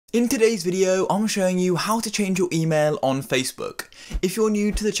In today's video, I'm showing you how to change your email on Facebook. If you're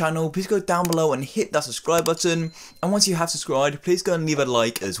new to the channel, please go down below and hit that subscribe button. And once you have subscribed, please go and leave a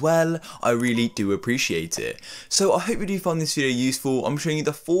like as well. I really do appreciate it. So I hope you do find this video useful. I'm showing you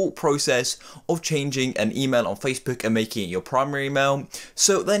the full process of changing an email on Facebook and making it your primary email.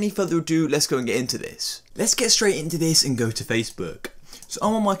 So without any further ado, let's go and get into this. Let's get straight into this and go to Facebook. So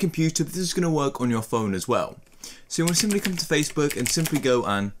I'm on my computer, but this is going to work on your phone as well. So you want to simply come to Facebook and simply go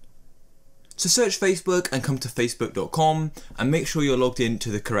and search Facebook and come to facebook.com and make sure you're logged in to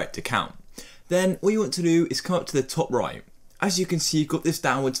the correct account. Then all you want to do is come up to the top right. As you can see, you've got this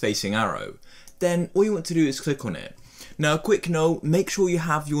downwards facing arrow. Then all you want to do is click on it. Now a quick note, make sure you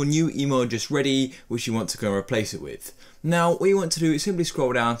have your new email address ready which you want to go and replace it with. Now all you want to do is simply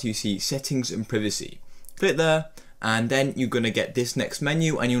scroll down till you see settings and privacy. Click there and then you're going to get this next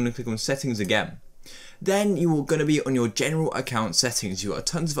menu and you're going to click on settings again. Then you are going to be on your general account settings. You've got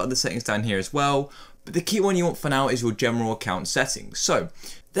tons of other settings down here as well, but the key one you want for now is your general account settings. So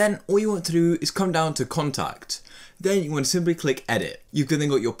then all you want to do is come down to contact. Then you want to simply click edit. You've then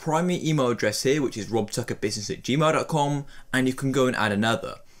got your primary email address here, which is robtuckerbusiness@gmail.com, and you can go and add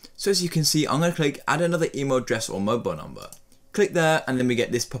another. So as you can see, I'm going to click add another email address or mobile number. Click there and then we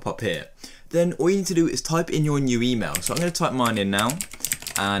get this pop up here. Then all you need to do is type in your new email. So I'm going to type mine in now.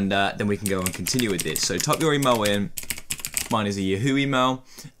 And then we can go and continue with this. So type your email in. Mine is a Yahoo email,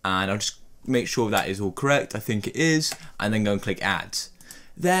 and I'll just make sure that is all correct. I think it is, and then go and click add.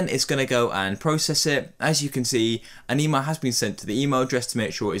 Then it's going to go and process it. As you can see, an email has been sent to the email address to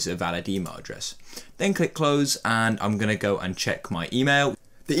make sure it's a valid email address. Then click close, and I'm going to go and check my email.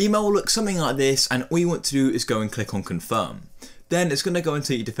 The email will look something like this, and all you want to do is go and click on confirm. Then it's going to go and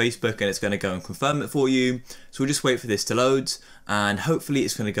take you to Facebook and it's going to go and confirm it for you. So we'll just wait for this to load and hopefully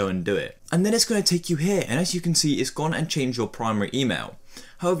it's going to go and do it. And then it's going to take you here, and as you can see, it's gone and changed your primary email.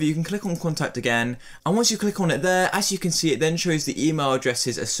 However, you can click on contact again, and once you click on it there, as you can see, it then shows the email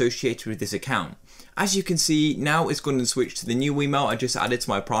addresses associated with this account. As you can see, now it's going to switch to the new email I just added to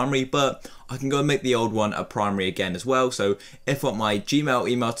my primary, but I can go and make the old one a primary again as well. So if I want my Gmail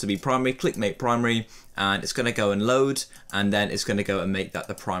email to be primary, click make primary, and it's going to go and load, and then it's going to go and make that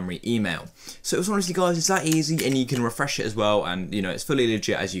the primary email. So it's honestly, guys, it's that easy, and you can refresh it as well, and you know, it's fully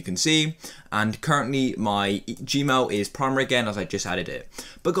legit as you can see. And currently my Gmail is primary again as I just added it.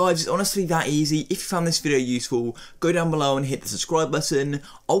 But guys, it's honestly that easy. If you found this video useful, go down below and hit the subscribe button.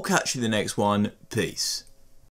 I'll catch you in the next one. Peace.